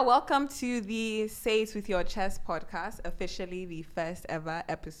Welcome to the Say It With Your Chest podcast, officially the first ever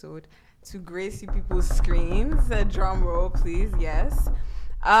episode to grace you people's screens. A drum roll, please. Yes.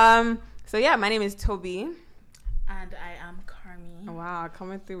 So yeah, my name is Toby. And I am Carmi. Wow,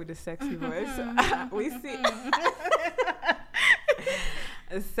 coming through with a sexy voice. We see.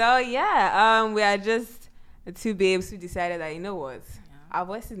 So yeah, we are just two babes who decided that, you know what, our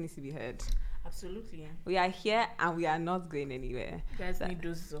voices need to be heard. Absolutely. We are here and we are not going anywhere. You guys need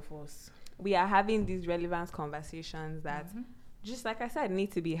doses of us. We are having these relevant conversations that, just like I said,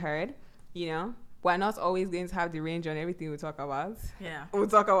 need to be heard. You know, we're not always going to have the range on everything we talk about. Yeah. We'll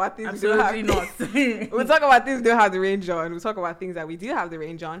talk about things Absolutely we don't have. We'll talk about things we don't have the range on. We'll talk about things that we do have the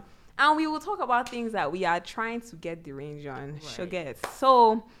range on. And we will talk about things that we are trying to get the range on. Right. She'll get it.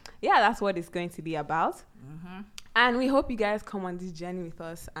 So, yeah, that's what it's going to be about. And we hope you guys come on this journey with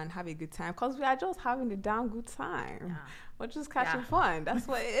us and have a good time, because we are just having a damn good time. Yeah. We're just catching fun. That's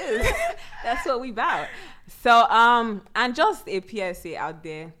what it is. That's what we about. So, and just a PSA out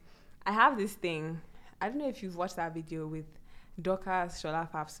there. I have this thing. I don't know if you've watched that video with Dorcas Shola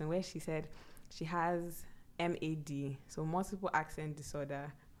Papson, where she said she has MAD, so multiple accent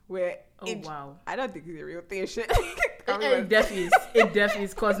disorder. Where wow. I don't think it's a real thing. Shit. It definitely is,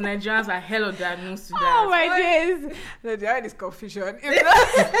 because Nigerians are hella diagnosed to that. Oh my days. No, there is confusion.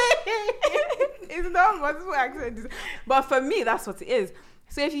 It's not multiple accent disorder. But for me, that's what it is.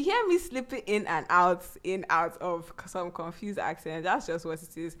 So if you hear me slipping in and out of some confused accent, that's just what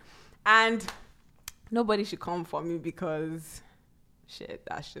it is. And nobody should come for me because shit,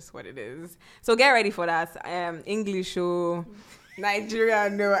 that's just what it is. So get ready for that. English or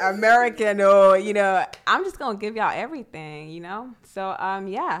Nigerian or American or, you know, I'm just going to give y'all everything, you know? So,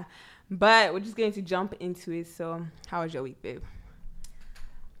 yeah. But we're just going to jump into it. So how was your week, babe?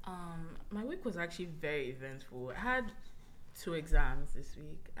 My week was actually very eventful. I had 2 exams this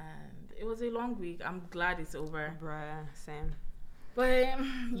week, and it was a long week. I'm glad it's over. Bruh, same. But,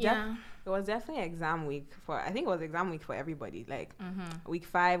 yeah. It was definitely exam week I think it was exam week for everybody. Like, week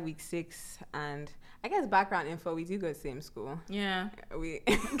 5, week 6, and I guess background info, we do go to the same school. Yeah. I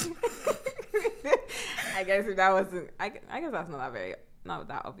guess if that wasn't, I guess that's not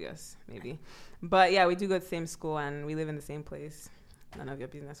that obvious, maybe. But yeah, we do go to the same school and we live in the same place. None of your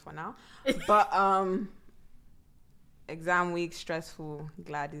business for now. But exam week, stressful,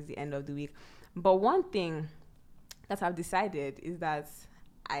 glad is the end of the week. But one thing that I've decided is that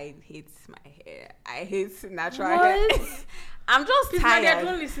I hate my hair. I hate natural hair. I'm just tired. I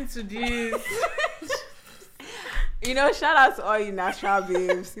don't listen to this. You know, shout out to all you natural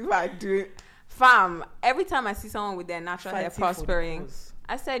babes. If I do, fam, every time I see someone with their natural hair prospering,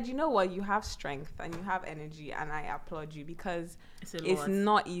 I said, you know what, you have strength and you have energy, and I applaud you, because it's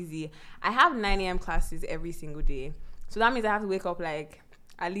not easy. I have 9 a.m. classes every single day. So that means I have to wake up like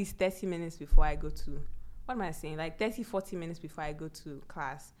at least 30 minutes before I go to, what am I saying? Like 30, 40 minutes before I go to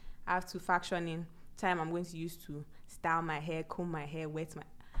class. I have to faction in time I'm going to use to style my hair, comb my hair, wet my...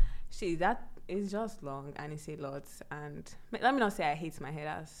 Shit, that is just long and it's a lot. And let me not say I hate my hair.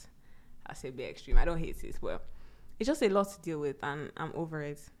 That's a bit extreme. I don't hate it, but it's just a lot to deal with, and I'm over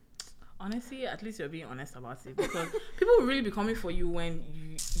it. Honestly, at least you're being honest about it, because people will really be coming for you when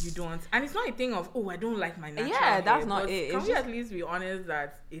you don't. And it's not a thing of, I don't like my natural hair. That's not it. Can we at least be honest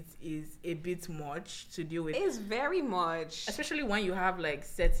that it is a bit much to deal with? It's very much. Especially when you have like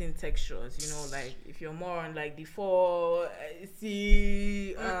certain textures, you know, like if you're more on like the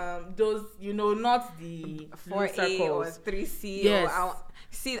 4C, those, you know, not the 4A or 3C. Yes. I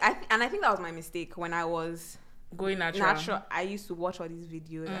think that was my mistake when I was going natural. I used to watch all these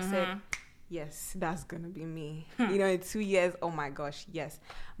videos. I said, yes, that's gonna be me. You know, in 2 years, oh my gosh, yes.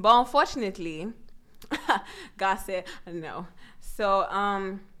 But unfortunately, God said no. So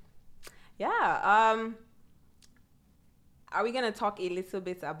are we gonna talk a little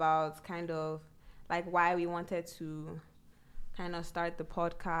bit about kind of like why we wanted to kind of start the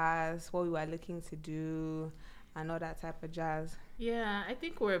podcast, what we were looking to do, and all that type of jazz? Yeah, I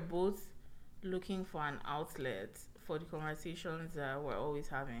think we're both looking for an outlet for the conversations that we're always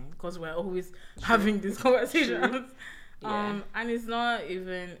having, because we're always having these conversations. And it's not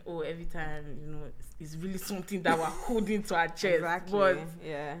even every time, you know, it's really something that we're holding to our chest. Exactly. But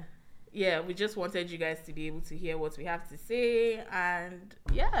we just wanted you guys to be able to hear what we have to say, and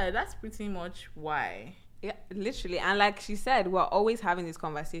that's pretty much why. Yeah, literally. And like she said, we're always having these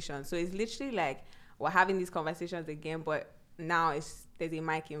conversations, so it's literally like we're having these conversations again, but now there's a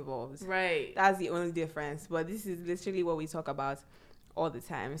mic involved. Right. That's the only difference. But this is literally what we talk about all the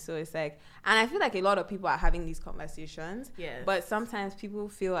time. So it's like, and I feel like a lot of people are having these conversations. Yes. But sometimes people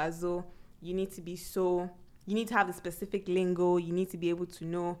feel as though you need to be so you need to have the specific lingo. You need to be able to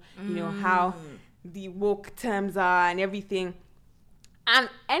know, you know, how the woke terms are and everything. And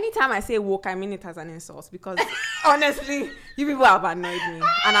anytime I say woke, I mean it as an insult because honestly, you people have annoyed me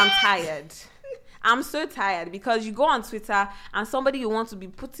and I'm tired. I'm so tired because you go on Twitter and somebody you want to be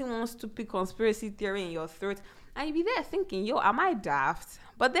putting one stupid conspiracy theory in your throat and you be there thinking, yo, am I daft?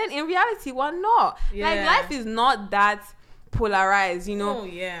 But then in reality, we're not. Yeah. Like, life is not that polarized, you know.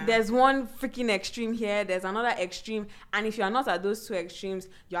 There's one freaking extreme here, there's another extreme, and if you're not at those two extremes,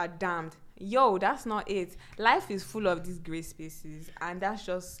 you are damned. Yo, that's not it. Life is full of these gray spaces, and that's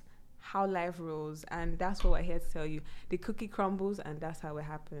just how life rolls, and that's what we're here to tell you. The cookie crumbles, and that's how it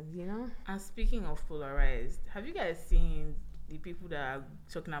happens, you know. And speaking of polarized, have you guys seen the people that are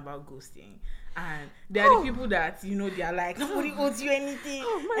talking about ghosting? And there are the people that, you know, they are like, nobody owes you anything.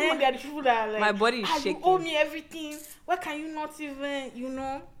 And then there are the people that are like, my body is shaking. You owe me everything. Why can you not even, you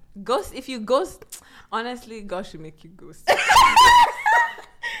know? Ghost, if you ghost, honestly, God should make you ghost.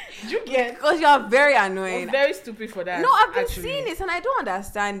 You get? Because you are very annoying. I'm very stupid for that. No, I've been seeing it and I don't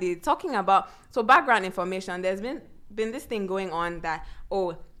understand it. Talking about, so background information, there's been this thing going on that,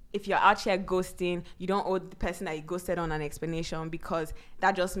 if you're out here ghosting, you don't owe the person that you ghosted on an explanation because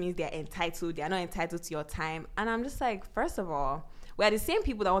that just means they're entitled. They're not entitled to your time. And I'm just like, first of all, we are the same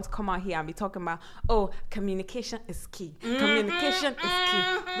people that want to come out here and be talking about, communication is key. Communication is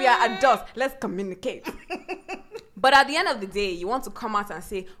key. We are adults. Let's communicate. But at the end of the day, you want to come out and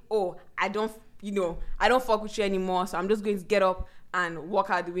say, I don't fuck with you anymore. So I'm just going to get up and walk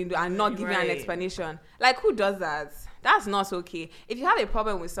out the window and not give you an explanation. Like, who does that? That's not okay. If you have a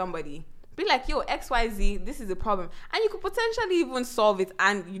problem with somebody, be like, yo, XYZ, this is a problem. And you could potentially even solve it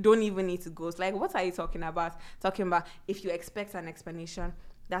and you don't even need to ghost. Like, what are you talking about? Talking about if you expect an explanation,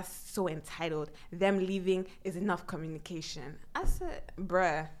 that's so entitled. Them leaving is enough communication. I said,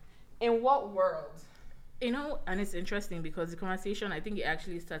 bruh, in what world? You know, and it's interesting because the conversation, I think it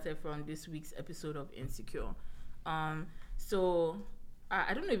actually started from this week's episode of Insecure. So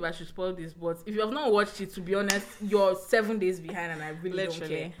I don't know if I should spoil this, but if you have not watched it, to be honest, you're 7 days behind and I really don't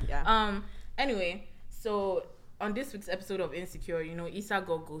care. Yeah. Anyway, so on this week's episode of Insecure, you know, Issa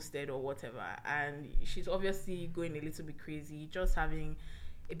got ghosted or whatever, and she's obviously going a little bit crazy, just having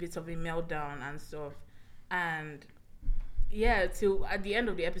a bit of a meltdown and stuff. And yeah, till at the end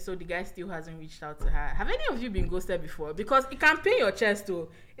of the episode, the guy still hasn't reached out to her. Have any of you been ghosted before? Because it can pain your chest too.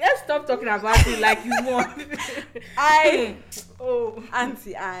 Let's stop talking about it like you want.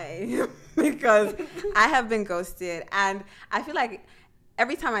 Auntie, because I have been ghosted, and I feel like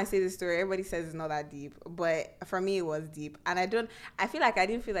every time I say this story, everybody says it's not that deep, but for me, it was deep, and I feel like I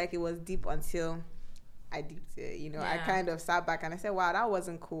didn't feel like it was deep until I deeped it. You know, I kind of sat back and I said, "Wow, that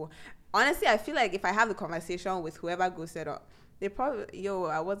wasn't cool." Honestly, I feel like if I have the conversation with whoever ghosted up, they probably,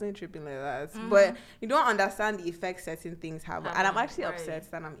 I wasn't tripping like that. Mm-hmm. But you don't understand the effect certain things have. And I'm actually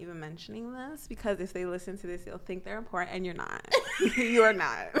upset that I'm even mentioning this because if they listen to this, they'll think they're important and you're not. You're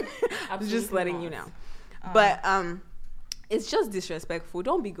not. I'm just letting you know. But it's just disrespectful.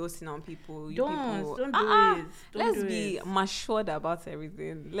 Don't be ghosting on people. Don't do it. Let's be matured about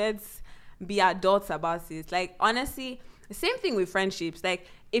everything. Let's be adults about it. Like, honestly, the same thing with friendships. Like,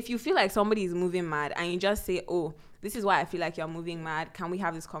 if you feel like somebody is moving mad and you just say, this is why I feel like you're moving mad, can we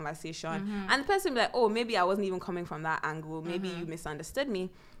have this conversation? Mm-hmm. And the person will be like, maybe I wasn't even coming from that angle. Maybe you misunderstood me.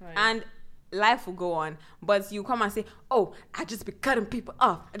 Right. And life will go on. But you come and say, I just be cutting people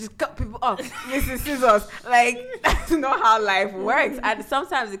off. I just cut people off. This is scissors. Like, that's not how life works. And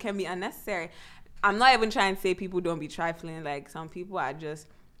sometimes it can be unnecessary. I'm not even trying to say people don't be trifling. Like, some people are just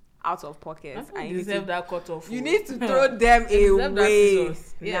out of pocket. You deserve that cut off. You need to throw them away.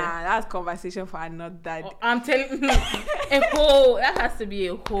 Nah, that's conversation for another day. I'm telling you, that has to be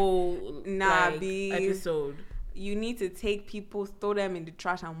a whole episode. You need to take people, throw them in the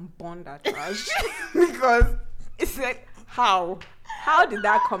trash and burn that trash. Because it's like, how did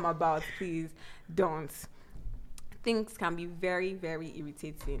that come about? Please don't. Things can be very, very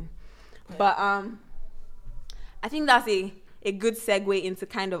irritating. Yeah. But I think that's a good segue into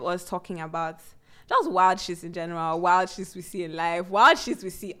kind of us talking about just wild shit in general, wild shit we see in life, wild shit we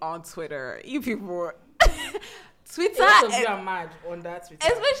see on Twitter. You people, Twitter. A lot of you are mad on that Twitter.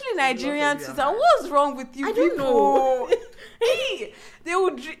 Especially Nigerian Twitter. What's wrong with you people? I don't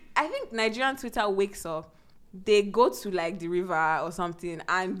know. I think Nigerian Twitter wakes up, they go to like the river or something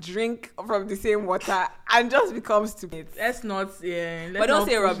and drink from the same water and just become stupid. Let's not but don't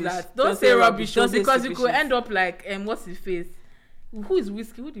say rubbish. Don't say rubbish because you could end up like what's his face? Who is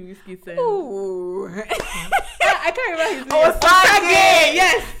Whiskey? Who did Whiskey send? Ooh. I can't remember his name. Osage.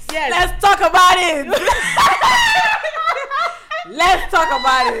 Yes. Let's talk about it. Let's talk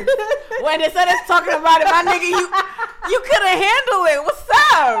about it. when they started talking about it, my nigga, you couldn't handle it. What's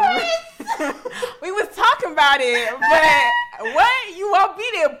up? We was talking about it, but what? You all be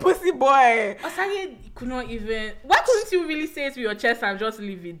there, pussy boy. Osage could not even. Why couldn't you really say it to your chest and just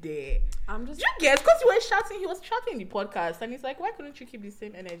leave it there? I'm just. You guess because you were shouting. He was shouting in the podcast, and he's like, "Why couldn't you keep the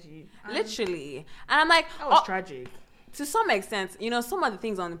same energy?" And literally, and I'm like, that was tragic. To some extent, some of the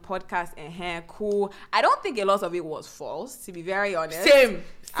things on the podcast and here, cool. I don't think a lot of it was false, to be very honest. Same.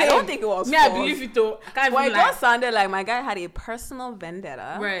 I don't think it was false. I believe it though. Well, it just sounded like my guy had a personal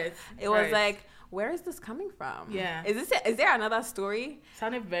vendetta. Right. It was like, where is this coming from? Yeah. Is there another story?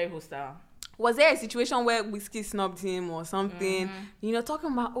 Sounded very hostile. Was there a situation where Whiskey snubbed him or something?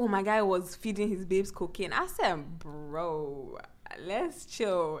 Talking about, oh, my guy was feeding his babes cocaine. I said, bro, let's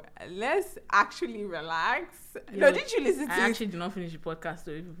chill. Let's actually relax. No, did you listen to it? I actually did not finish the podcast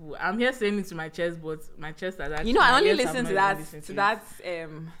to people. I'm here saying it to my chest, but my chest has actually... I only listened to that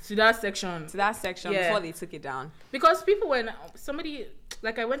section before they took it down. Because people, when somebody...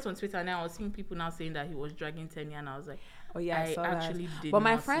 Like, I went on Twitter and I was seeing people now saying that he was dragging Tanya, and I was like... Oh yeah, I saw actually that. did. But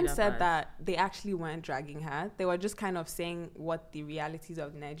my friend said that they actually weren't dragging her. They were just kind of saying what the realities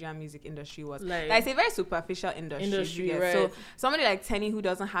of the Nigerian music industry was. Like it's a very superficial industry. Right. So somebody like Tenny, who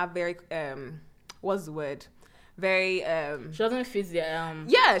doesn't have very what's the word? Very she doesn't fit the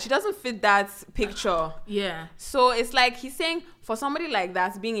yeah, she doesn't fit that picture. Yeah. So it's like he's saying for somebody like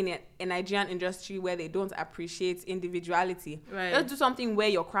that being in a Nigerian industry where they don't appreciate individuality, right, let's do something where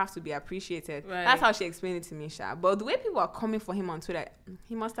your craft will be appreciated. Right. That's how she explained it to me, Sha. But the way people are coming for him on Twitter,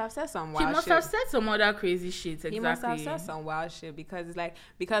 he must have said some wild shit. He must have said some other crazy shit, exactly. He must have said some wild shit because it's like,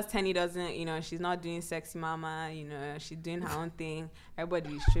 because Tenny doesn't, she's not doing Sexy Mama, she's doing her own thing.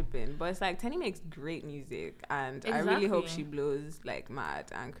 Everybody's tripping. But it's like, Tenny makes great music and I really hope she blows like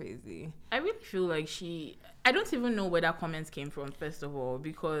mad and crazy. I really feel like I don't even know where that comment came from, first of all,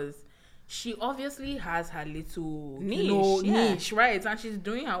 because she obviously has her little niche, right? And she's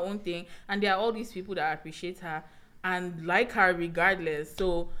doing her own thing, and there are all these people that appreciate her and like her regardless.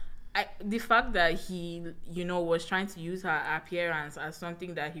 So the fact that he, was trying to use her appearance as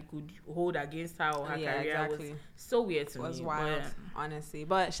something that he could hold against her or her career was so weird to me. It was wild, honestly.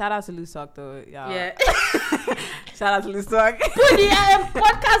 But shout out to Lusok though, y'all. Yeah. Shout out to Lusok. Put the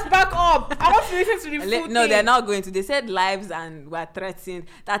podcast back up. I want to listen to the full No, they're not going to. They said lives and were threatened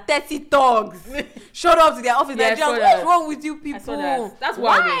that 30 thugs showed up to their office. They're just, what's wrong with you people? I saw that. That's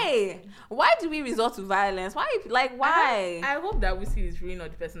why. Why do we resort to violence? Why? I hope that Whiskey is really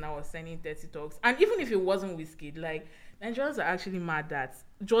not the person that was sending 30 talks. And even if it wasn't Whiskey, like, Nigerians are actually mad that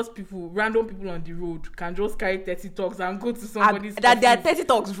just random people on the road can just carry 30 talks and go to somebody's that there are 30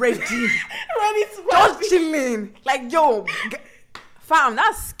 talks ready. Ready to just chilling. Like, yo, fam,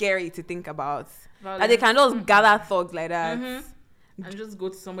 that's scary to think about. That they can just gather thugs like that. And just go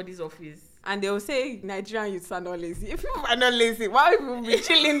to somebody's office. And they will say Nigerian youths are not lazy. If you are not lazy, why would you be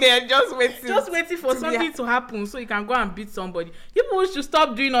chilling there just waiting for something to happen so you can go and beat somebody? People should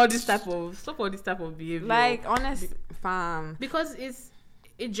stop doing all this type of behavior. Like, honest, fam. Because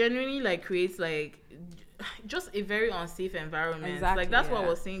it genuinely like creates like just a very unsafe environment. Exactly, like that's what I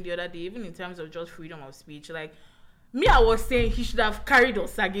was saying the other day, even in terms of just freedom of speech. Like, I was saying he should have carried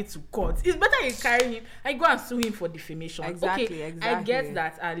Osage to court. It's better you carry him. I go and sue him for defamation. Exactly. I get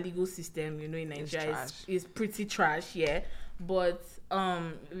that our legal system, in Nigeria is pretty trash, yeah. But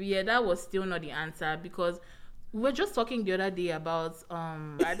that was still not the answer, because we were just talking the other day about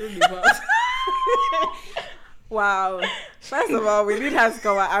I don't know about. Wow. First of all, we need her to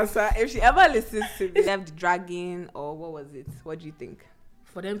come and answer. If she ever listens to the left dragging or what was it? What do you think?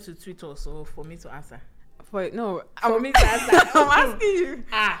 For them to tweet us or for me to answer? For me to answer. I'm asking you.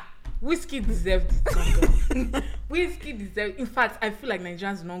 Whiskey deserved it. Whiskey deserved. In fact, I feel like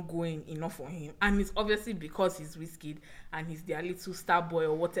Nigerians are not going enough for him, and it's obviously because he's Whiskey and he's their little star boy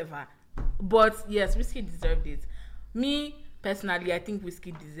or whatever. But yes, Whiskey deserved it. Me personally, I think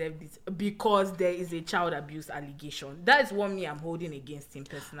Whiskey deserved it because there is a child abuse allegation. That is what I'm holding against him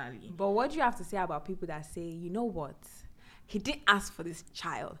personally. But what do you have to say about people that say, you know what? He didn't ask for this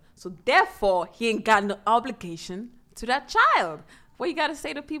child, so therefore he ain't got no obligation to that child. What you got to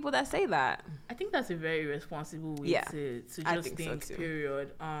say to people that say that? I think that's a very responsible way to just think so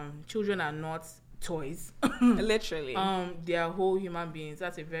period. Children are not toys. Literally. They are whole human beings.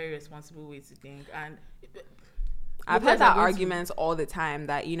 That's a very responsible way to think. And I've heard that argument all the time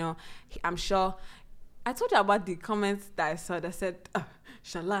that, I'm sure I told you about the comments that I saw that said,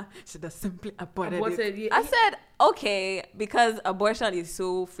 Shala should have simply aborted it. Yeah. I said, okay, because abortion is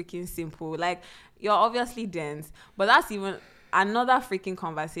so freaking simple. Like, you're obviously dense, but that's even another freaking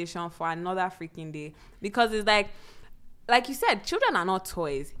conversation for another freaking day. Because it's like, like you said, children are not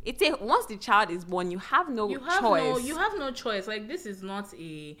toys. Once the child is born, you have no choice. You have no choice. Like, this is not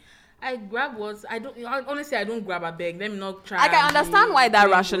a... I grab what... I don't grab a bag. Let me not try... I can understand why that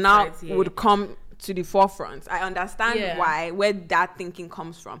rationale would come to the forefront. I understand where that thinking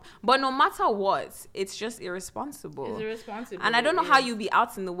comes from. But no matter what, it's just irresponsible. It's irresponsible. And I don't know how you be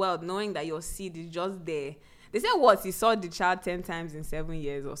out in the world knowing that your seed is just there. They said what? He saw the child 10 times in 7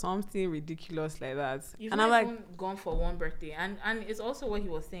 years or something ridiculous like that. You've not even gone for one birthday. And it's also what he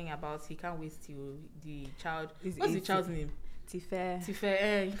was saying about he can't wait till the child... What's the child's name? Tife. He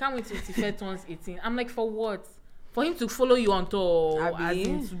can't wait till Tife turns 18. I'm like, for what? For him to follow you on tour, as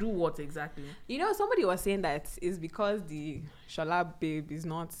in to do what exactly? You know, somebody was saying that it's because the Shola babe is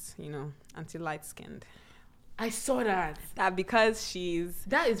not, anti-light skinned. I saw that. That because she's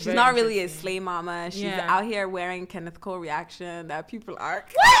not really a slay mama. She's out here wearing Kenneth Cole reaction that people are.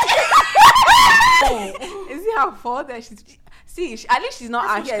 Is it her fault that she's... See, at least she's not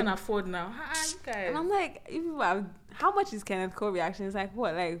out here. She can afford now. You guys. And I'm like, how much is Kenneth Cole reaction? It's like,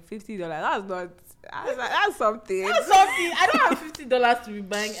 what, like $50? That's not... That's something. That's something. I don't have $50 to be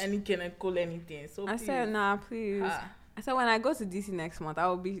buying any Kenneth Cole anything. So I said, nah, please. I said, when I go to DC next month, I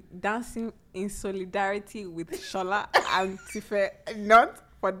will be dancing in solidarity with Shola and Tife, not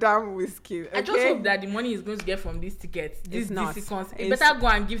for damn whiskey. Okay? I just hope that the money is going to get from these tickets. This DC concert. You better go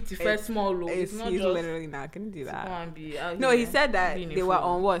and give Tife small loan. He's literally not going to do that. No, he said that they were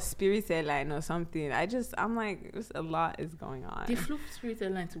on what? Spirit Airline or something. I'm like, a lot is going on. They flew Spirit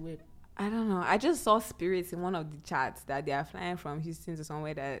Airline to where? I don't know. I just saw Spirits in one of the chats that they are flying from Houston to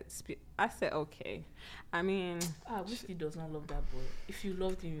somewhere I said, okay. I mean... Whiskey does not love that boy. If you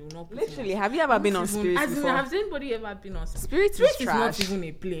loved him, you will not put literally, have you ever been on Spirits before? Has anybody ever been on Spirits? Spirits is not even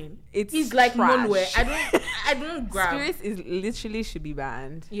a plane. It's like nowhere. I don't grab. Spirits is literally should be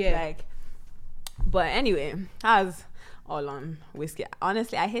banned. Yeah. But anyway, that's all on whiskey.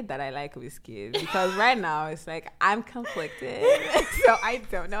 Honestly, I hate that I like whiskey because right now it's like I'm conflicted. So I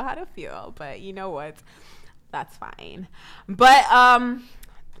don't know how to feel. But you know what? That's fine. But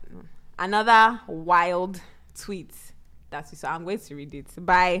another wild tweet that we saw. I'm going to read it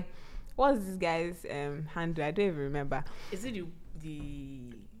by what's this guy's handle? I don't even remember. Is it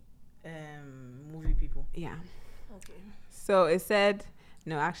the movie people? Yeah. Okay. So it said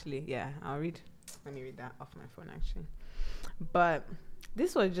I'll read. Let me read that off my phone actually. But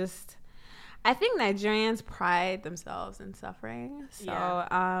this was just, I think Nigerians pride themselves in suffering.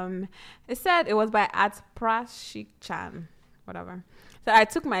 So it said it was by @Prashik-chan, whatever. So I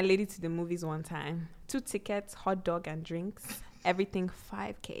took my lady to the movies one time. 2 tickets, hot dog and drinks, everything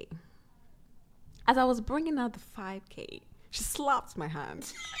 $5,000. As I was bringing out the $5,000, she slapped my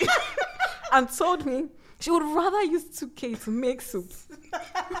hand and told me she would rather use $2,000 to make soup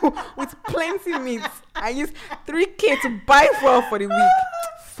with plenty meat and use $3,000 to buy fuel for the week.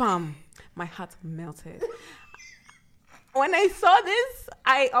 Fam, my heart melted. When I saw this,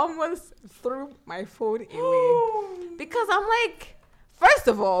 I almost threw my phone away. Because I'm like, first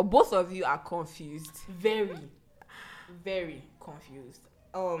of all, both of you are confused. Very, very confused.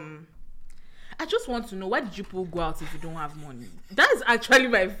 I just want to know, why did you people go out if you don't have money? That's actually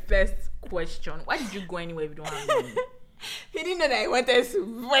my first question. Why did you go anywhere if you don't have money? He didn't know that I wanted soup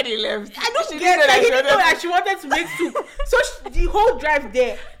when he left. I don't get that. He didn't know that she wanted to make soup. So the whole drive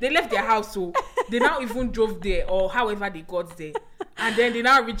there, they left their house. So they now even drove there or however they got there. And then they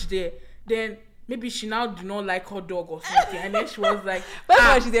now reached there. Then maybe she now do not like hot dog or something. And then she was like...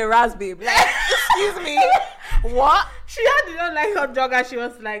 But she's a ras babe. Like, excuse me. What? She did not like hot dog and she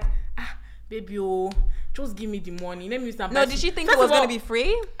was like... Baby, just give me the money. Let me start. No, did she think it was going to be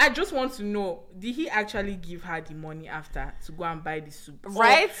free? I just want to know, did he actually give her the money after to go and buy the soup?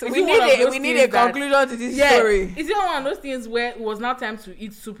 Right? We need a conclusion to this story. Is it one of those things where it was now time to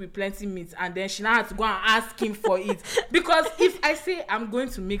eat soup with plenty meat and then she now had to go and ask him for it? Because if I say I'm going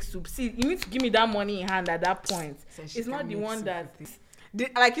to make soup, see, you need to give me that money in hand at that point. So it's not the one that...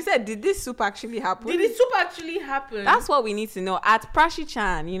 like you said, did this soup actually happen? Did the soup actually happen? That's what we need to know.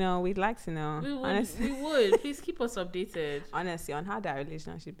 @Prashi-chan, we'd like to know. We would. Please keep us updated. Honestly, on how that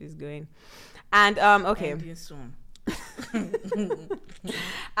relationship is going. And, okay. Ending soon.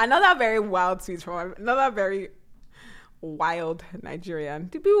 Another very wild tweet from another very wild Nigerian.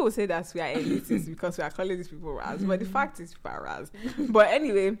 The people will say that we are elitists because we are calling these people Raz. But the fact is people are Raz. But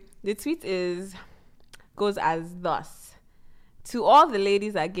anyway, the tweet goes as thus. To all the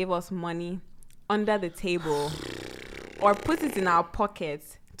ladies that gave us money under the table or put it in our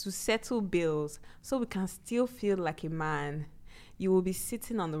pockets to settle bills so we can still feel like a man, you will be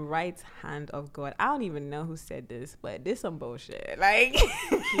sitting on the right hand of God. I don't even know who said this, but this some bullshit. Like,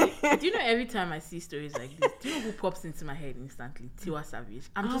 okay. Do you know every time I see stories like this, do you know who pops into my head instantly? Tiwa Savage.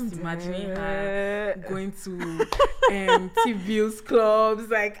 I'm just imagining her going to TV's clubs,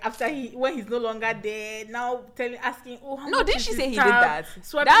 like when he's no longer there, now asking, oh, how much didn't is she say he tab? did that?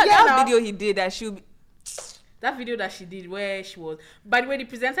 So that video he did that she. That video that she did where she was, by the way, the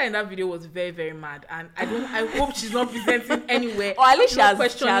presenter in that video was very, very mad, and I hope she's not presenting anywhere. Or at least she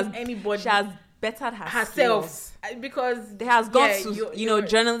has anybody. She has bettered herself because they has gone to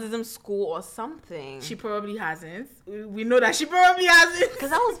journalism school or something. She probably hasn't. We know that she probably hasn't, because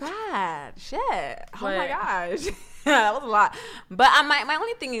that was bad. Shit. Oh my gosh. That was a lot. But my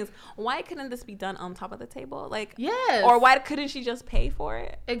only thing is, why couldn't this be done on top of the table? Like, yes. Or why couldn't she just pay for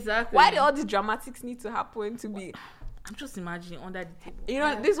it? Exactly. Why do all these dramatics need to happen to be? I'm just imagining under the table. You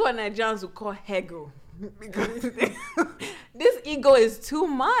know, this one Nigerians will call hego. Because this ego is too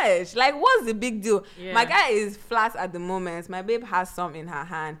much. Like, what's the big deal? Yeah. My guy is flat at the moment. My babe has some in her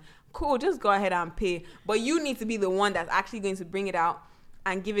hand. Cool, just go ahead and pay. But you need to be the one that's actually going to bring it out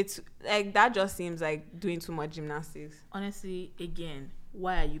and give it to, like, that just seems like doing too much gymnastics. Honestly, again,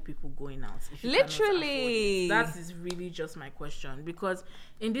 why are you people going out? If you literally, that is really just my question. Because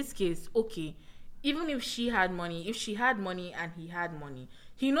in this case, okay, even if she had money and he had money,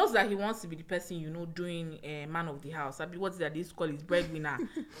 he knows that he wants to be the person, doing a man of the house. I mean, what's that? This call is breadwinner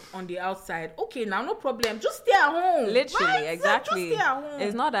on the outside. Okay, now no problem. Just stay at home. Literally, right? Exactly. Just stay at home.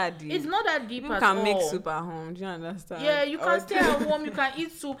 It's not that deep. It's not that deep People at can all. make soup at home. Do you understand? Yeah, you can stay at home. You can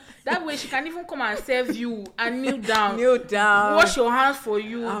eat soup. That way, she can even come and serve you and kneel down. Wash your hands for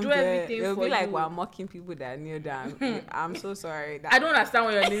you. Do everything for you. It'll be like we're mocking people that kneel down. I'm so sorry. I don't understand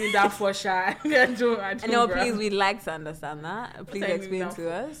what you're kneeling down for, Sha. I don't. No, please, we'd like to understand that. Please explain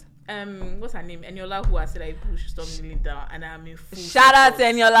to us. What's her name? Eniola, who I said that people should stop kneeling down, and I'm in full Shout out to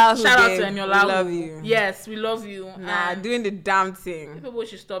Eniola. Shout out to Eniola. We love you. Yes, we love you. Nah, doing the damn thing. People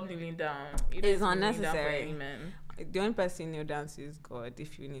should stop kneeling down. It's unnecessary. The only person you kneel down to is God.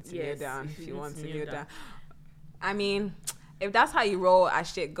 If you need to kneel down, if you want to kneel down. I mean, if that's how you roll, I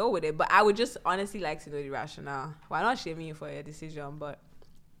should go with it. But I would just honestly like to know the rationale. Well, I'm not shaming you for your decision, but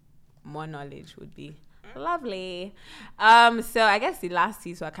more knowledge would be lovely. So I guess the last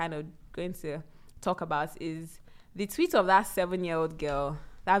piece we're kind of going to talk about is the tweet of that 7-year-old girl,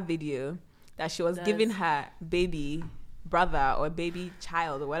 that video that she was giving her baby brother or baby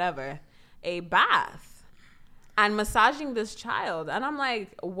child or whatever a bath and massaging this child. And I'm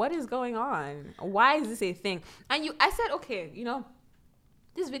like, what is going on? Why is this a thing? And I said, okay,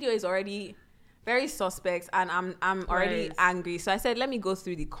 this video is already very suspect and I'm already angry. So I said, let me go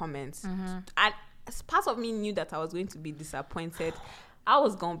through the comments. And part of me knew that I was going to be disappointed. I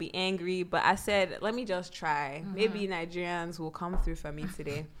was going to be angry, but I said, let me just try. Maybe Nigerians will come through for me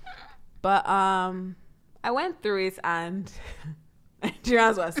today. But I went through it and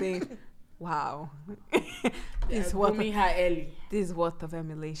Nigerians were saying, wow. This is worth of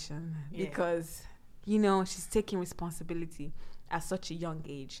emulation. Yeah. Because, she's taking responsibility at such a young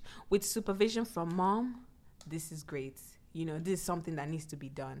age. With supervision from mom, this is great. This is something that needs to be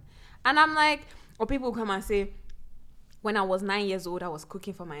done. And I'm like, or people come and say, when I was 9 years old, I was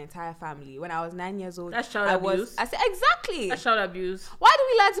cooking for my entire family. When I was 9 years old, that's child abuse. I said, exactly. That's child abuse. Why do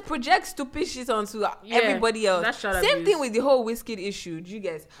we like to project stupid shit onto everybody else? That's child Same abuse. thing with the whole Wizkid issue. Do you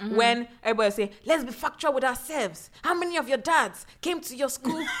guys? When everybody say, let's be factual with ourselves. How many of your dads came to your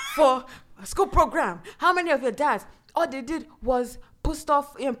school for a school program? How many of your dads, all they did was put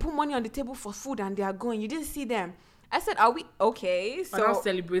money on the table for food and they are going. You didn't see them. I said, are we okay? So not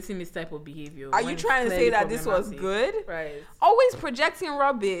celebrating this type of behavior. Are you trying to say that this was good? Right. Always projecting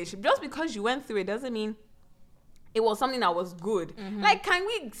rubbish. Just because you went through it doesn't mean it was something that was good. Like, can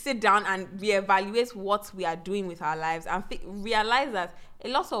we sit down and reevaluate what we are doing with our lives and realize that a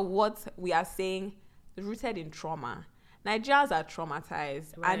lot of what we are saying is rooted in trauma. Nigerians are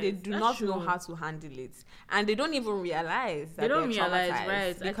traumatized and they do not know how to handle it. And they don't even realize that they're traumatized.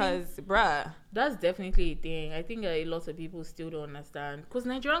 Right. Because, that's definitely a thing. I think a lot of people still don't understand. Because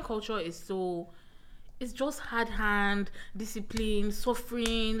Nigerian culture is it's just hard hand, discipline,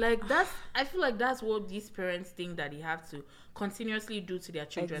 suffering. Like, I feel like that's what these parents think that they have to continuously do to their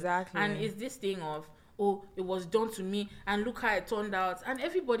children. Exactly. And it's this thing of, oh, it was done to me and look how it turned out, and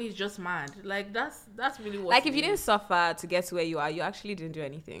everybody is just mad. Like, that's really what, like, if you didn't suffer to get to where you are, you actually didn't do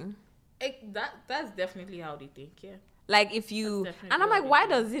anything. That's definitely how they think. Yeah, like, if you, and I'm like,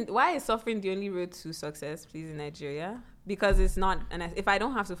 why is suffering the only road to success, please, in Nigeria? Because it's not, and if I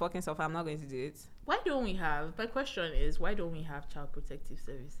don't have to fucking suffer, I'm not going to do it. My question is, why don't we have child protective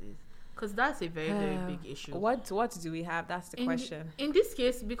services? Because that's a very, very big issue. What do we have? That's the question. In this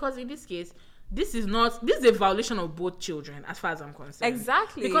case, this is a violation of both children, as far as I'm concerned.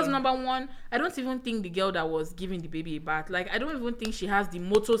 Exactly. Because number one, I don't even think the girl that was giving the baby a bath, like, I don't even think she has the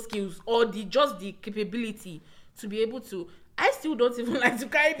motor skills or just the capability to be able to. I still don't even like to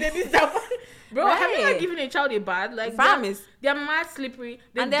carry babies down. Bro, have you ever given a child a bath? Like, they're mad slippery.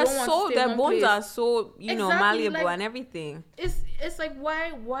 And their bones are so, malleable, like, and everything. It's like,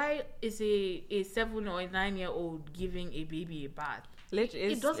 why is a 7 or a 9-year-old giving a baby a bath?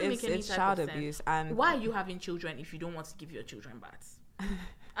 Literally, it doesn't make any type child of abuse. Sense. And why are you having children if you don't want to give your children baths?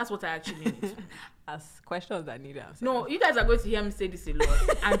 That's what I actually need. As questions that need answers. No, you guys are going to hear me say this a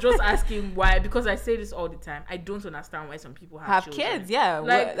lot. I'm just asking why, because I say this all the time. I don't understand why some people have children. Kids. Yeah,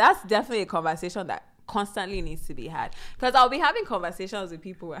 like, that's definitely a conversation that constantly needs to be had. Because I'll be having conversations with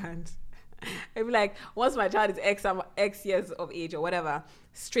people and I'll be like, once my child is X years of age or whatever,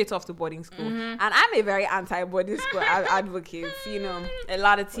 straight off to boarding school. And I'm a very anti-boarding school advocate. A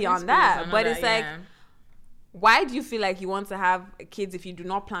lot of tea on that. But it's like, why do you feel like you want to have kids if you do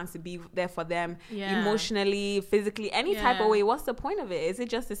not plan to be there for them emotionally, physically, any type of way? What's the point of it? Is it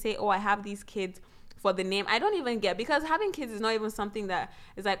just to say, I have these kids for the name? I don't even get, because having kids is not even something that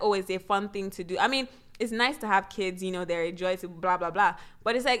is like, it's a fun thing to do. I mean, it's nice to have kids, they're a joy to blah, blah, blah.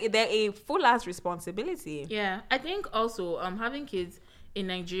 But it's like they're a full-ass responsibility. Yeah. I think also having kids in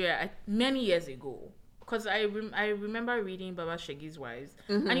Nigeria many years ago, because I remember reading Baba Shegi's Wives,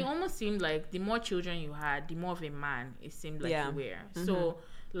 and it almost seemed like the more children you had, the more of a man it seemed like you were. So,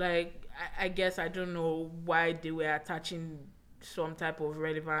 like, I guess I don't know why they were attaching some type of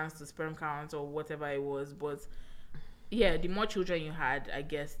relevance to sperm count or whatever it was, but yeah, the more children you had, I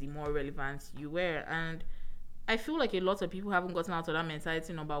guess the more relevant you were. And I feel like a lot of people haven't gotten out of that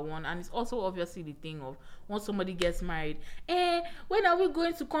mentality, number one. And it's also obviously the thing of once somebody gets married, when are we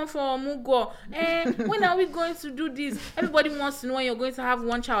going to come for Mugo? When are we going to do this? Everybody wants to know when you're going to have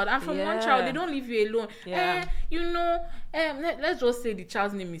one child. And from one child, they don't leave you alone. Let's just say the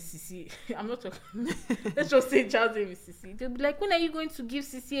child's name is Sisi. I'm not talking. Let's just say the child's name is Sisi. They'll be like, when are you going to give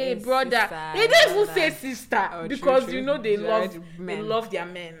Sisi a brother? Sister, they don't even say sister because true. They love their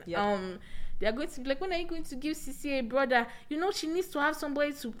men. Yep. They are going to be like, when are you going to give Sisi a brother? She needs to have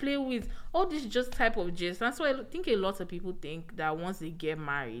somebody to play with. All this just type of gist. And so I think a lot of people think that once they get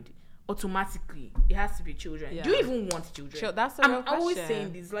married, automatically it has to be children. Do you even want children? Sure, that's a real question. I'm always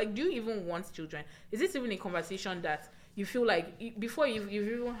saying this. Like, do you even want children? Is this even a conversation that you feel like before you've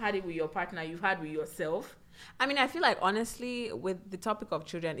even had it with your partner, you've had with yourself? I mean, I feel like, honestly, with the topic of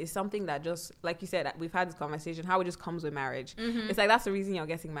children, is something that just, like you said, we've had this conversation, how it just comes with marriage. It's like, that's the reason you're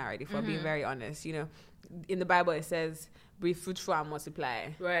getting married, if we're being very honest. In the Bible, it says, be fruitful and multiply.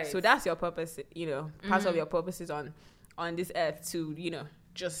 Right. So that's your purpose, part of your purpose is on this earth to,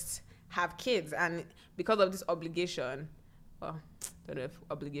 just have kids. And because of this obligation, I don't know if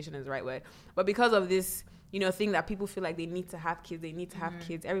obligation is the right word, but because of this, thing that people feel like they need to have kids,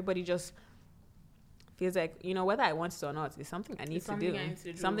 kids, everybody just feels like, whether I want it or not, it's something I need to do.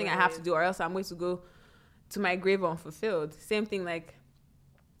 Something I have to do, or else I'm going to go to my grave unfulfilled. Same thing, like,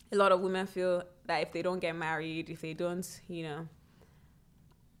 a lot of women feel that if they don't get married, if they don't,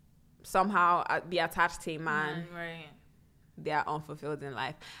 somehow be attached to a man, they are unfulfilled in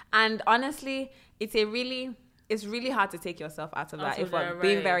life. And honestly, it's really hard to take yourself out of that, if we're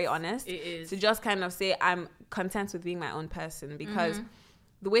being very honest. It is. To just kind of say, I'm content with being my own person, because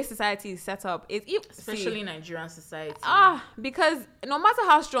the way society is set up is especially Nigerian society. Because no matter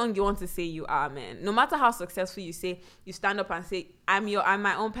how strong you want to say you are, man, no matter how successful you say, you stand up and say, I'm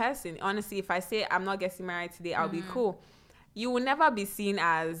my own person. Honestly, if I say I'm not getting married today, I'll be cool. You will never be seen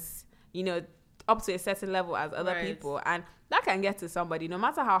as, up to a certain level as other people. And that can get to somebody, no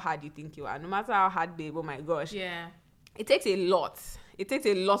matter how hard you think you are, no matter how hard, babe, oh my gosh. Yeah. It takes a lot. It takes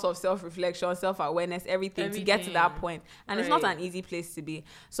a lot of self-reflection, self-awareness, everything to get to that point. And it's not an easy place to be.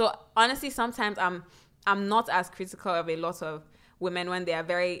 So honestly, sometimes I'm not as critical of a lot of women when they are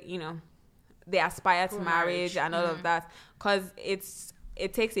very, they aspire to marriage and all of that. Because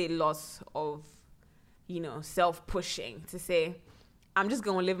it takes a lot of, self-pushing to say, I'm just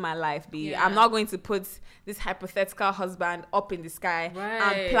going to live my life, B. I'm not going to put this hypothetical husband up in the sky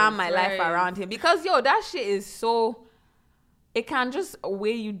and plan my life around him. Because, that shit is so... It can just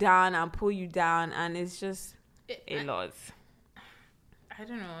weigh you down and pull you down, and it's just a lot. I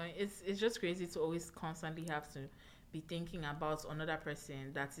don't know. It's just crazy to always constantly have to be thinking about another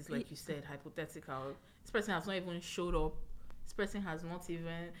person that is, like you said, hypothetical. This person has not even showed up. This person has not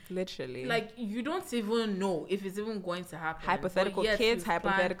even... Literally. Like, you don't even know if it's even going to happen. Hypothetical kids,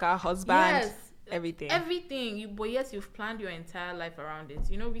 hypothetical husband. Yes. everything. But yes, you've planned your entire life around it.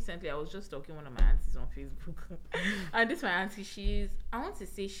 Recently I was just talking to one of my aunties on Facebook, and this my auntie. I want to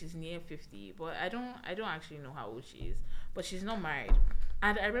say she's near 50, but I don't actually know how old she is. But she's not married.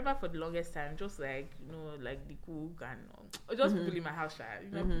 And I remember for the longest time, just like like the cook and just people in my house,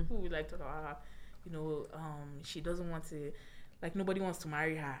 people would like talk about her. She doesn't want to, like, nobody wants to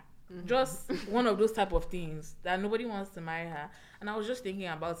marry her. Just one of those type of things that nobody wants to marry her. And I was just thinking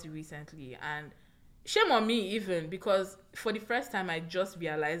about it recently, and shame on me even, because for the first time I just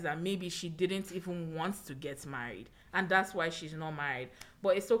realized that maybe she didn't even want to get married, and that's why she's not married.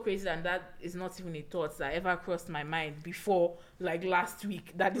 But it's so crazy, and that is not even a thought that ever crossed my mind before, like last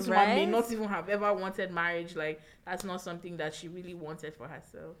week, that this woman may not even have ever wanted marriage. Like, that's not something that she really wanted for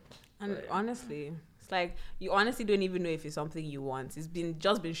herself. And honestly, it's like you honestly don't even know if it's something you want. It's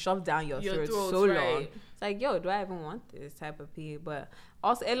been shoved down your throat so long. It's like, yo, do I even want this type of pee? But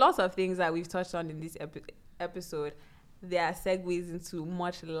also a lot of things that we've touched on in this episode, there are segues into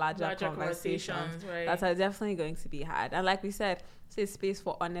much larger conversations that are definitely going to be had. And like we said, it's space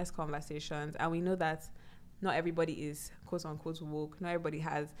for honest conversations. And we know that not everybody is quote unquote woke. Not everybody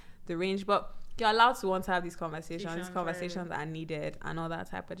has the range, but you're allowed to want to have these conversations. These conversations are needed and all that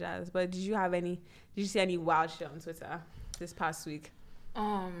type of jazz. But did you see any wild shit on Twitter this past week?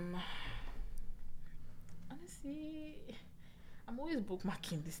 Honestly, I'm always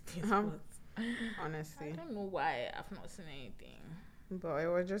bookmarking these things. Honestly, I don't know why I've not seen anything. But it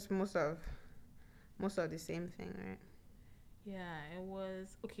was just most of the same thing, right? Yeah, it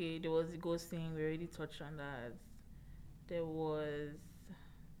was okay. There was the ghost thing. We already touched on that. There was.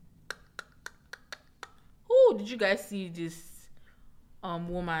 Oh, did you guys see this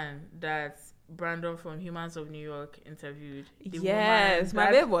woman that Brandon from Humans of New York interviewed? Yes,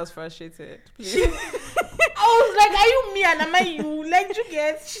 my babe was frustrated. I was like, are you me and am I you? Like, you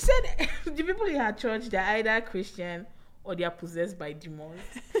get? She said the people in her church, they're either Christian or they are possessed by demons.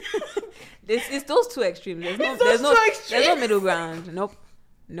 It's those two extremes. There's no middle ground.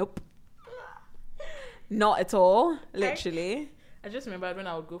 Nope. Not at all. Literally. I just remembered when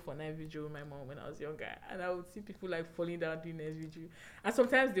I would go for night vigil with my mom when I was younger, and I would see people like falling down doing night vigil, and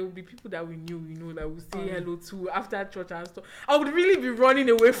sometimes there would be people that we knew, that would say hello to after church and stuff. I would really be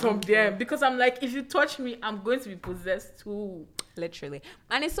running away from them because I'm like, if you touch me, I'm going to be possessed too. Literally.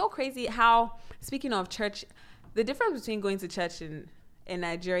 And it's so crazy how, speaking of church, the difference between going to church in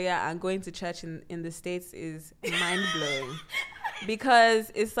Nigeria and going to church in the States is mind-blowing.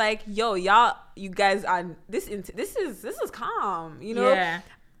 Because it's like, yo, you guys are this is calm, Yeah.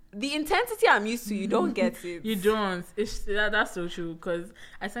 The intensity I'm used to, you don't get it. You don't. That's so true. Because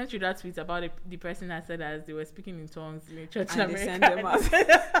I sent you that tweet about the person that said as they were speaking in tongues in a church in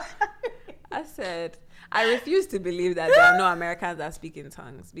America. I said, I refuse to believe that there are no Americans that speak in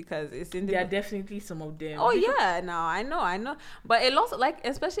tongues, because it's in there are definitely some of them. Oh yeah, no, I know. But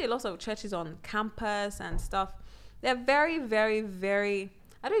especially a lot of churches on campus and stuff, they're very, very, very,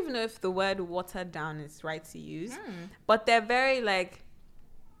 I don't even know if the word watered down is right to use, but they're very like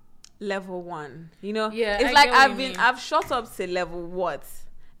level 1, Yeah, it's like I've shot up to level what?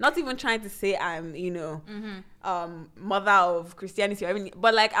 Not even trying to say I'm, mother of Christianity or everything,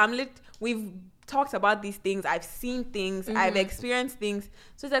 but like we've talked about these things, I've seen things, I've experienced things.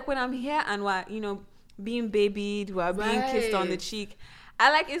 So it's like when I'm here and we're, being babied, we're being kissed on the cheek,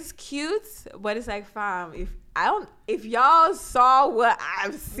 it's cute, but it's like, fam, if y'all saw what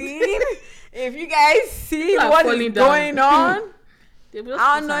I've seen, if you guys see what is going on,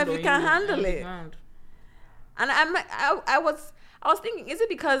 I don't know if you can handle it. And I was thinking, is it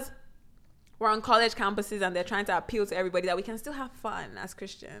because we're on college campuses and they're trying to appeal to everybody that we can still have fun as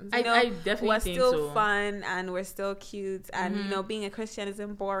Christians? I definitely we're think still so. Fun and we're still cute, and being a Christian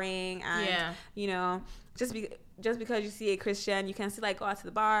isn't boring, and just because you see a Christian, you can still like go out to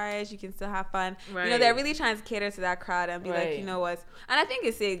the bars, you can still have fun. Right. They're really trying to cater to that crowd and be like, you know what? And I think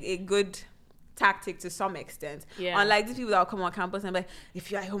it's a good tactic to some extent. Yeah. Unlike these people that will come on campus and be like,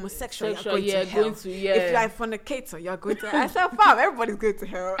 if you're a homosexual, you're going to hell. If you're a fornicator, you're going to hell. I said, fam, everybody's going to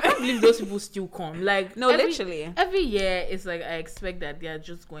hell. I can't believe those people still come. Like, literally. Every year, it's like I expect that they're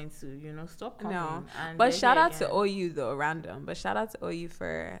just going to, stop coming. No. But shout out to OU though, random. But shout out to OU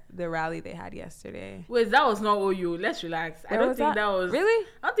for the rally they had yesterday. Wait, that was not OU. Let's relax. I don't think that was... Really?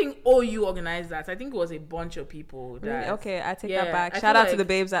 I don't think OU organized that. I think it was a bunch of people. Really? Okay, I take that back. Shout out to the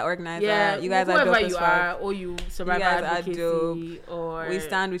babes that organized that. You guys are dope as fuck. Or you survivor advocacy, or we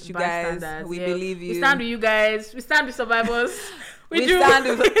stand with you guys. We believe you. We stand with you guys. We stand with survivors. We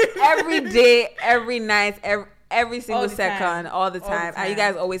stand with every day, every night, every single second, all the time. And you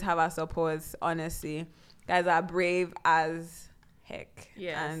guys always have our supports. Honestly, guys are brave as heck.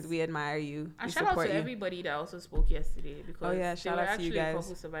 Yes. And we admire you. And we shout out to you. everybody that also spoke yesterday, because shout there were out to you actually guys. a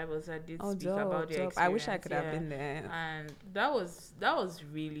couple survivors that did speak dope, about their experience. I wish I could have been there. And that was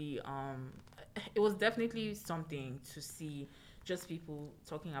really it was definitely something to see, just people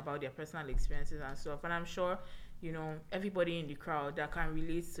talking about their personal experiences and stuff. And I'm sure, you know, everybody in the crowd that can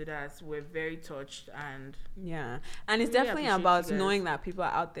relate to that were very touched. And and it's really definitely about knowing that people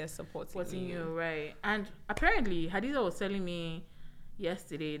are out there supporting you, right? And apparently Hadiza was telling me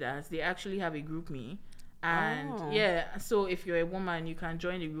yesterday that they actually have a group me, and so if you're a woman, you can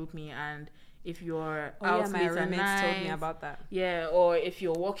join the group me, and if you're out late at night, told me about that. Or if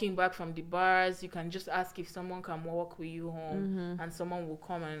you're walking back from the bars, you can just ask if someone can walk with you home, and someone will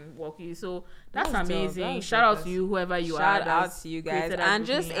come and walk you. So that's amazing. Shout out to you, whoever you are. Shout out to you guys. And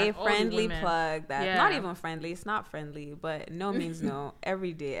just a friendly plug that not even friendly. It's not friendly, but no means no.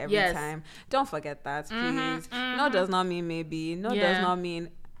 Every day, every time. Don't forget that, please. No does not mean maybe. No does not mean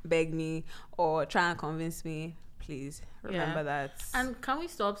beg me or try and convince me. Please remember that. And can we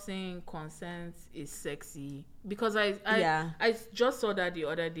stop saying consent is sexy? Because I just saw that the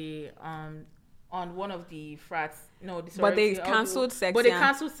other day on one of the frats. No, but they cancelled sexy. But they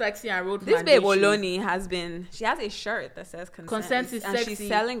cancelled sexy and wrote this babe Oloni she has a shirt that says consent is sexy, and she's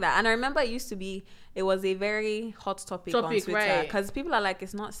selling that. And I remember it was a very hot topic on Twitter, because people are like,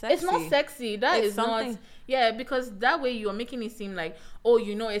 it's not sexy. It's not sexy. It's something. Not. Because that way you're making it seem like,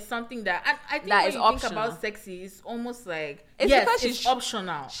 it's something that I think that when you think about sexy, it's almost like it's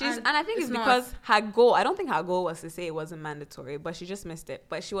optional. And I think it's because her goal. I don't think her goal was to say it wasn't mandatory, but she just missed it.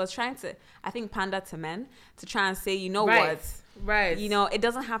 But she was trying to, I think, pander to men to try and say, what. Right. It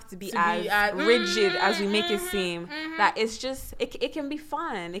doesn't have to be as rigid as we make it seem. That it's just it can be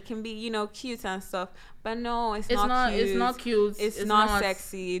fun. It can be, cute and stuff. But no, it's not cute. It's not cute. It's not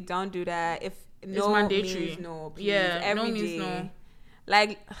sexy. Don't do that. If no it's mandatory. Means no, please. Every day. No.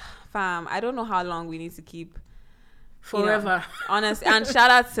 Like, fam, I don't know how long we need to keep forever. Honest. And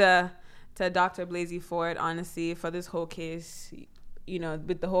shout out to Dr. Blasey Ford, honestly, for this whole case,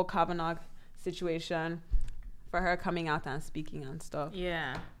 with the whole Kavanaugh situation, for her coming out and speaking and stuff.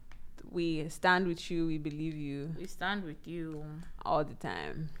 Yeah. We stand with you. We believe you. We stand with you all the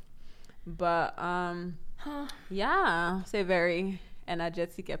time. But it's a very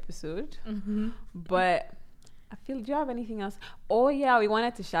energetic episode. But I feel, do you have anything else? Oh yeah, we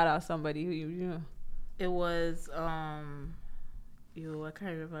wanted to shout out somebody who it was I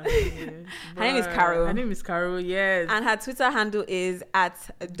can't remember her name. Her name is Carol. Her name is Carol, yes. And her Twitter handle is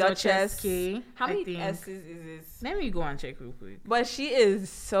 @Duchess K. How many S's is this? Let me go and check real quick. But she is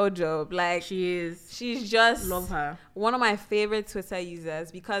so dope. Like, she's just, love her. One of my favorite Twitter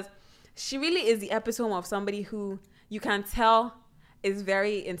users, because she really is the epitome of somebody who you can tell is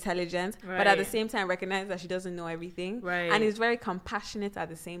very intelligent, but at the same time recognize that she doesn't know everything, and is very compassionate at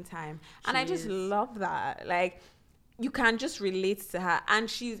the same time. And I just love that. Like, you can just relate to her, and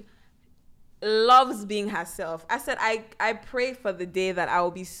she loves being herself. I said, I pray for the day that I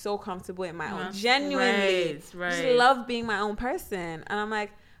will be so comfortable in my own. Genuinely, just love being my own person. And I'm like,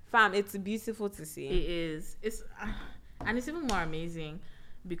 fam, it's beautiful to see. It is. And it's even more amazing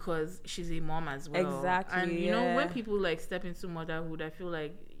because she's a mom as well. Exactly. And you know, when people like step into motherhood, I feel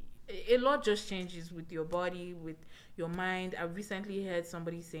like a lot just changes with your body, with your mind. I recently heard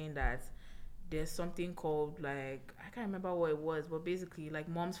somebody saying that there's something called, like, I can't remember what it was, but basically, like,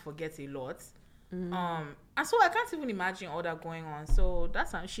 moms forget a lot. And so I can't even imagine all that going on. So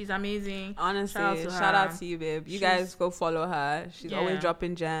she's amazing. Honestly, shout out to you, babe. You guys go follow her. She's always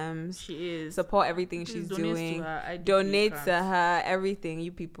dropping gems. She is. Support everything she's doing. Donate to her. Everything,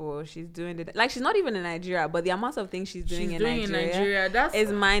 you people. She's doing it. Like, she's not even in Nigeria, but the amount of things she's doing in Nigeria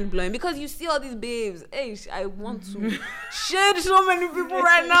is mind blowing. Because you see all these babes. Hey, I want to shade so many people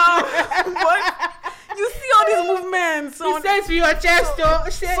right now. But you see all these movements. You say to your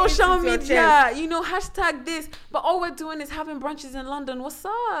chest, social media. Hashtag this, but all we're doing is having brunches in London. What's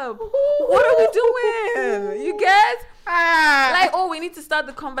up? What are we doing? You get? Like, we need to start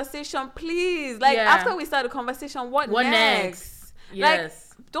the conversation, please. Like, after we start the conversation, what next?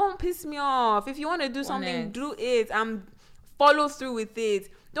 Yes. Like, don't piss me off. If you want to do something, do it and follow through with it.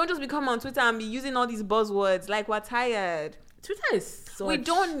 Don't just become on Twitter and be using all these buzzwords. Like, we're tired. Twitter is so. We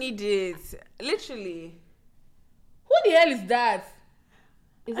don't need it. Literally. Who the hell is that?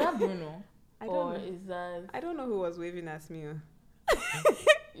 Is that Bruno? I don't know who was waving at me.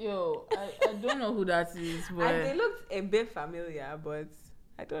 Yo, I don't know who that is. But they looked a bit familiar, but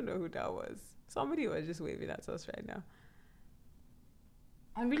I don't know who that was. Somebody was just waving at us right now.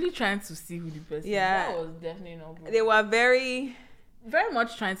 I'm really trying to see who the person is. Yeah. That was definitely not Bruno. They were very very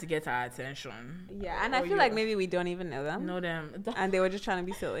much trying to get our attention. Yeah, and I feel like maybe we don't even know them. And they were just trying to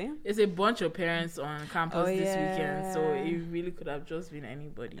be silly. It's a bunch of parents on campus this weekend, so it really could have just been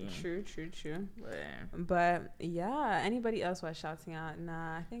anybody. True. But yeah, anybody else was shouting out?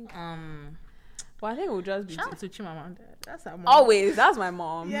 Nah, I think well, I think it would just be shout out to Chimamanda. That's our mom. Always, that's my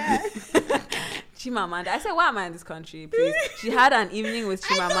mom. Yeah. Chimamanda. I said, why am I in this country, please? She had an evening with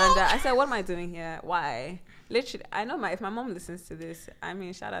Chimamanda. I said, what am I doing here? Why? Literally, I know if my mom listens to this, I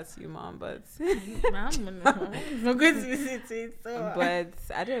mean, shout out to you, mom, but I'm not going to listen to it. So. But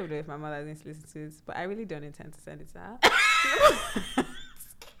I don't even know if my mother needs to listen to it, but I really don't intend to send it to her.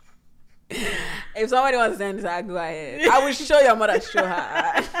 If somebody wants to send it to her, go ahead. I will show your mother, show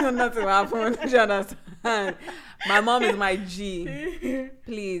her. Nothing will happen. Do you understand? My mom is my G.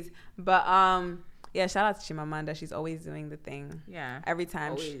 Please. But yeah, shout out to Chimamanda. She's always doing the thing. Yeah. Every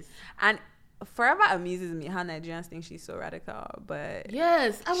time. Always. And forever amuses me how Nigerians think she's so radical, but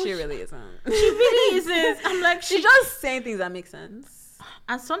yes, she really isn't. She really isn't. I'm like, she's just saying things that make sense.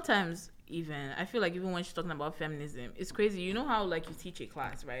 And sometimes even I feel like even when she's talking about feminism, it's crazy. You know how like you teach a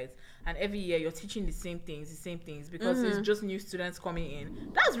class, right? And every year you're teaching the same things because it's just new students coming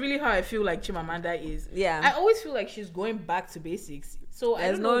in. That's really how I feel like Chimamanda is. Yeah. I always feel like she's going back to basics. So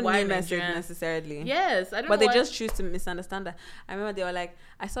there's no new message necessarily. Yes, I don't know. But they just choose to misunderstand that. I remember they were like,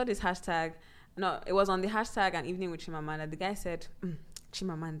 I saw this hashtag. No, it was on the hashtag An Evening with Chimamanda. The guy said,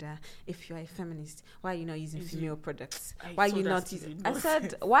 Chimamanda, if you're a feminist, why are you not using female products? Why are you not using... I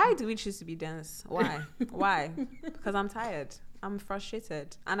said, why do we choose to be dense? Why? Why? Because I'm tired. I'm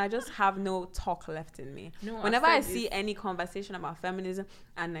frustrated. And I just have no talk left in me. No, whenever I see any conversation about feminism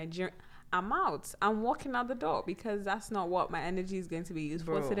and Nigeria, I'm out. I'm walking out the door because that's not what my energy is going to be used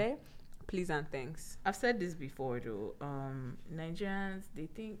for today. Please and thanks. I've said this before though. Nigerians,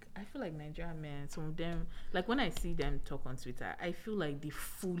 I feel like Nigerian men, some of them, like when I see them talk on Twitter, I feel like they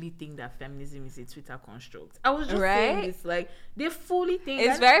fully think that feminism is a Twitter construct. I was just saying this, like they fully think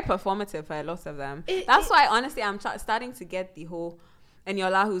it's very performative for a lot of them. That's why honestly I'm starting to get the whole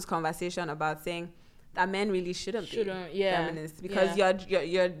Eniola conversation about saying that men really shouldn't be feminists because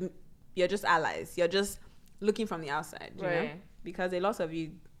you're just allies. You're just looking from the outside, you know? Because a lot of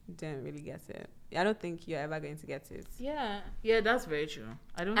you didn't really get it. I don't think you're ever going to get it. Yeah, that's very true.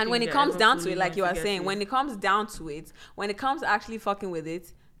 I don't. And when it comes down to it, like you were saying, when it comes down to it, when it comes to actually fucking with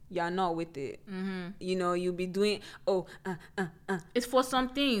it, you're not with it. You know, you'll be doing It's for some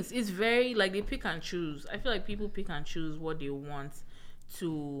things. It's very like they pick and choose. I feel like people pick and choose what they want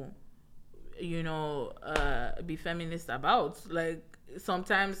to, you know, be feminist about. Like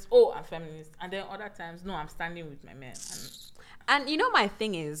sometimes, I'm feminist, and then other times, no, I'm standing with my men. And you know, my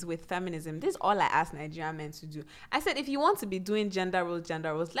thing is with feminism, this is all I ask Nigerian men to do. I said, if you want to be doing gender roles,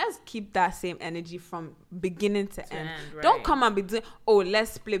 let's keep that same energy from beginning to end. Right. Don't come and be doing,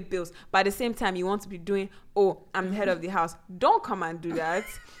 let's split bills. But at the same time, you want to be doing, I'm head of the house. Don't come and do that.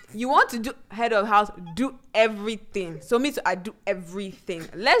 You want to do head of house, do everything. So me too, I do everything.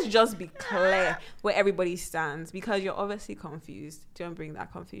 Let's just be clear where everybody stands because you're obviously confused. Don't bring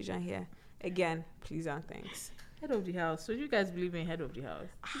that confusion here. Again, please and thanks. Head of the house. So you guys believe in head of the house?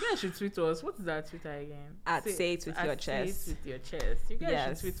 You guys should tweet us. What is that Twitter again? Say it with your chest. Say it with your chest. You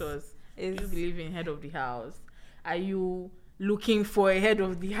guys should tweet us. Do you believe in head of the house? Are you looking for a head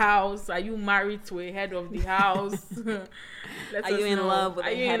of the house? Are you married to a head of the house? Are you in love with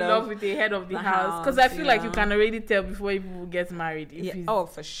the head of the house? Because I feel like you can already tell before people get married if he's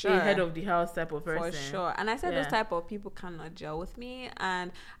for sure a head of the house type of person. For sure. And I said those type of people cannot gel with me.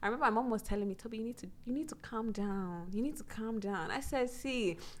 And I remember my mom was telling me, Toby, you need to calm down. You need to calm down. I said,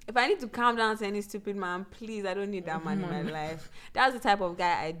 see, if I need to calm down to any stupid man, please, I don't need that man in my life. That's the type of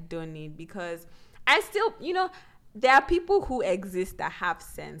guy I don't need because I still, you know, there are people who exist that have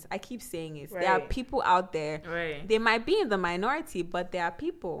sense. I keep saying it. Right. There are people out there. Right. They might be in the minority, but there are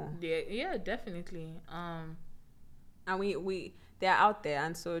people. Yeah, definitely. And they're out there,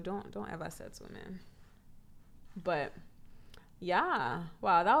 and so don't ever settle, man. But yeah,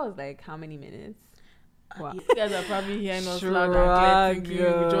 wow, that was like how many minutes? Wow. You guys are probably hearing us loud and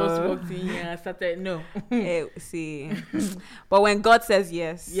clear thinking we just walked in here and started. No. Hey, see. But when God says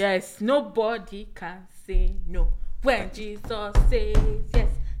yes, nobody can say no. When Jesus says yes,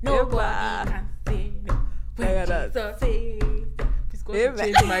 nobody can say no. When Jesus says please go to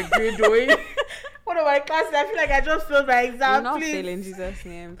change my grade away. One of my classes, I feel like I just failed my exam. You're not fail in Jesus'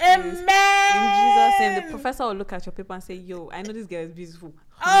 name. Please. Amen. In Jesus' name, the professor will look at your paper and say, yo, I know this girl is beautiful.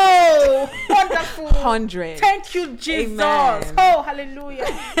 100. Oh, wonderful. 100. Thank you, Jesus. Amen. Oh, hallelujah.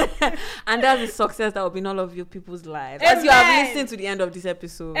 And that's the success that will be in all of your people's lives. Amen. As you have listened to the end of this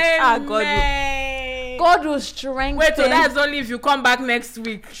episode. Amen. God will strengthen. Wait, so that's only if you come back next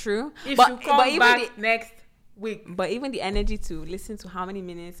week. True. If you come back next week. But even the energy to listen to how many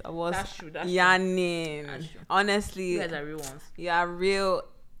minutes of us yarning. Honestly, you guys are real ones. You are real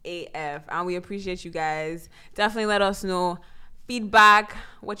AF, and we appreciate you guys. Definitely let us know feedback,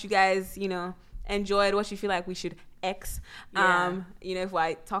 what you guys, enjoyed, what you feel like we should X. If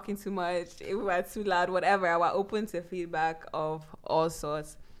we're talking too much, if we're too loud, whatever, we're open to feedback of all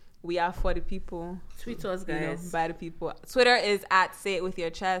sorts. We are for the people. Tweet us, guys. By the people. Twitter is at Say It With Your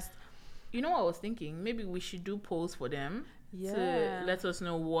Chest. You know what I was thinking? Maybe we should do polls for them to let us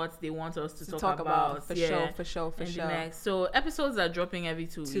know what they want us to talk about. For sure. Next. So episodes are dropping every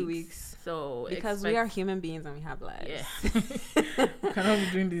 2 weeks. So because we are human beings and we have lives. Yeah. We cannot be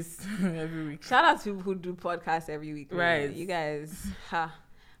doing this every week. Shout out to people who do podcasts every week. Right. You guys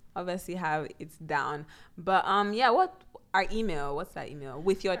obviously have it down. But what our email? What's that email?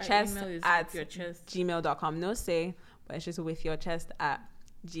 With your chest at gmail.com. No say, but it's just with your chest at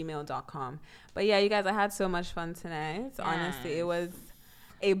gmail.com. But yeah, you guys, I had so much fun tonight. Yes. Honestly, it was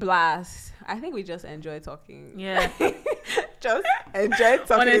a blast. I think we just enjoyed talking. Yeah. Just enjoyed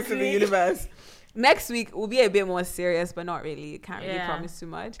talking to the universe. Next week will be a bit more serious, but not really. Can't really promise too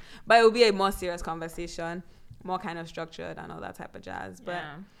much. But it will be a more serious conversation, more kind of structured and all that type of jazz. But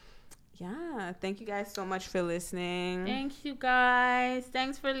thank you guys so much for listening. Thank you guys.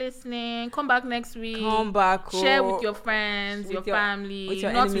 Thanks for listening. Come back next week. Come back. Share with your friends, your family. With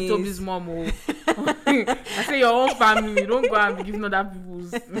your not enemies. With Toby's mom. I say your own family. Don't go and be giving other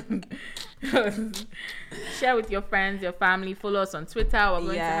people's. Share with your friends, your family. Follow us on Twitter. We're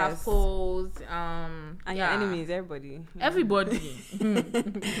going to have polls. And your enemies, everybody. Everybody.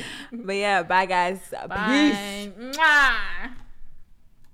 But yeah, bye guys. Bye. Peace. Mwah.